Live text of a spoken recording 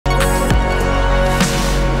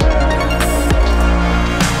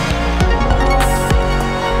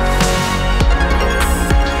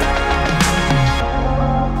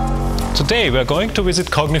Today we are going to visit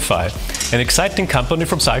Cognify, an exciting company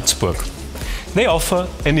from Salzburg. They offer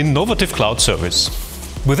an innovative cloud service.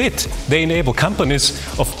 With it, they enable companies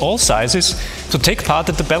of all sizes to take part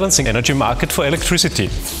in the balancing energy market for electricity.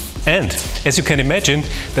 And, as you can imagine,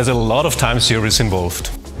 there's a lot of time series involved.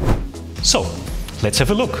 So, let's have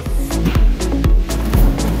a look.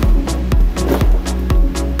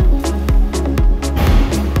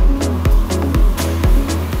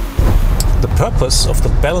 The purpose of the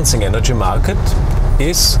balancing energy market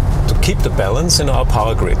is to keep the balance in our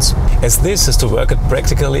power grids. As this has to work at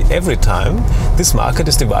practically every time, this market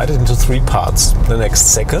is divided into three parts: the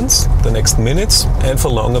next seconds, the next minutes, and for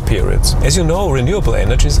longer periods. As you know, renewable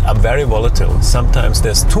energies are very volatile. Sometimes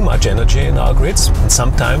there's too much energy in our grids, and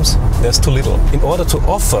sometimes there's too little. In order to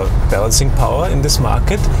offer balancing power in this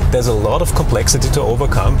market, there's a lot of complexity to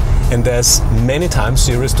overcome, and there's many time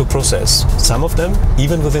series to process, some of them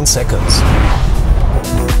even within seconds.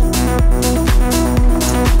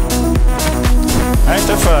 Hi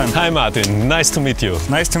Stefan. Hi Martin, nice to meet you.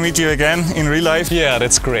 Nice to meet you again in real life. Yeah,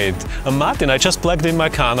 that's great. Martin, I just plugged in my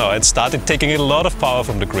car now and started taking a lot of power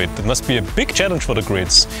from the grid. It must be a big challenge for the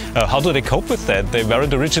grids. How do they cope with that? They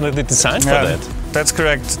weren't originally designed for that. That's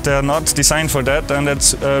correct. They're not designed for that, and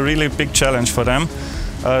that's a really big challenge for them.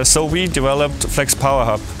 So we developed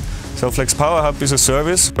FlexPowerHub. So FlexPowerHub is a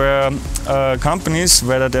service where companies,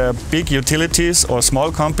 whether they're big utilities or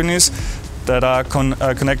small companies, that are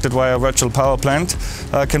connected via a virtual power plant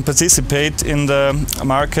can participate in the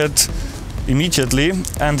market immediately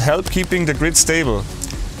and help keeping the grid stable.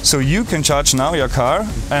 So you can charge now your car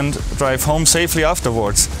and drive home safely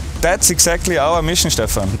afterwards. That's exactly our mission,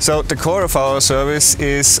 Stefan. So the core of our service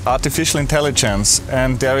is artificial intelligence,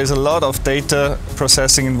 and there is a lot of data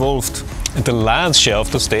processing involved. And the lion's share of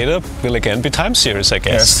this data will again be time series, I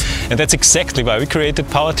guess. Yes. And that's exactly why we created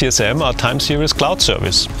PowerTSM, our time series cloud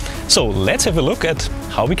service. So let's have a look at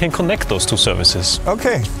how we can connect those two services.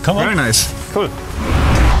 Okay, come on. Very nice. Cool.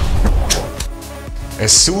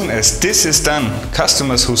 As soon as this is done,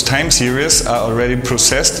 customers whose time series are already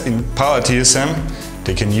processed in PowerTSM,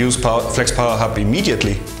 they can use FlexPowerHub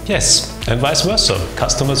immediately. Yes, and vice versa.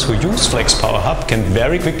 Customers who use FlexPowerHub can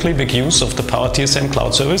very quickly make use of the PowerTSM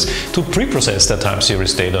Cloud Service to pre-process their time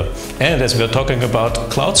series data. And as we are talking about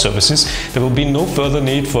cloud services, there will be no further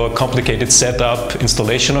need for complicated setup,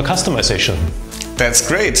 installation or customization. That's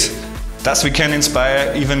great. Thus we can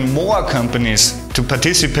inspire even more companies to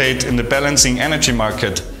participate in the balancing energy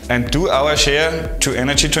market and do our share to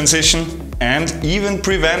energy transition and even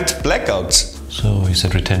prevent blackouts. So you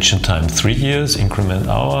said retention time 3 years, increment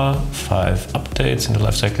hour, 5 updates in the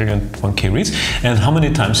life cycle and 1 key reads. And how many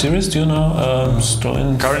time series do you now store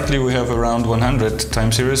in? Currently we have around 100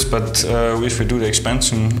 time series, but if we do the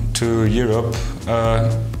expansion to Europe,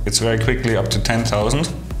 it's very quickly up to 10,000.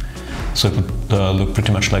 So it would look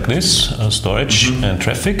pretty much like this, storage and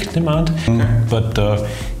traffic demand. Okay. But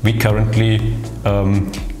we currently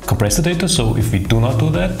compress the data, so if we do not do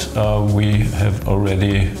that, we have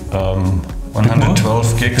already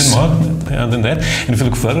 112 gigs. More than that. And if you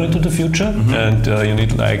look further into the future, and you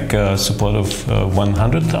need like support of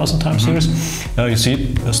 100,000 time series, you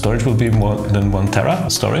see storage will be more than 1 tera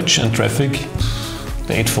storage, and traffic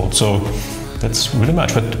the 8-fold. So that's really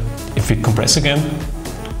much. But if we compress again,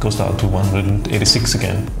 it goes down to 186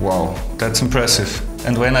 again. Wow, that's impressive.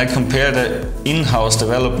 And when I compare the in-house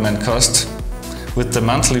development cost with the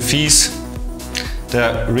monthly fees, there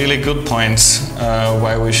are really good points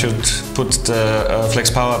why we should put the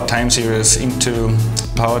FlexPowerHub time series into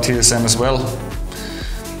PowerTSM as well.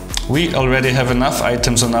 We already have enough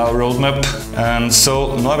items on our roadmap, and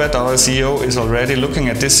so Norbert, our CEO, is already looking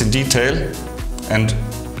at this in detail, and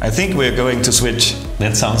I think we're going to switch.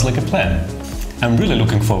 That sounds like a plan. I'm really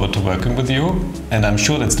looking forward to working with you, and I'm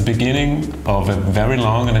sure that's the beginning of a very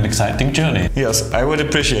long and an exciting journey. Yes, I would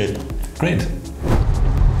appreciate. Great.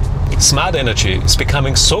 Smart energy is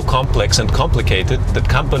becoming so complex and complicated that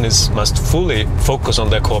companies must fully focus on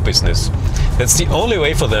their core business. That's the only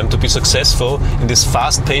way for them to be successful in this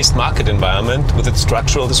fast-paced market environment with its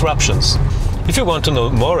structural disruptions. If you want to know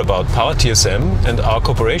more about PowerTSM and our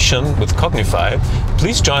cooperation with Cognify,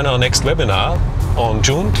 please join our next webinar on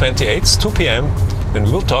June 28th, 2 p.m, when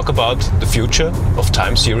we will talk about the future of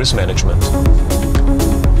time series management.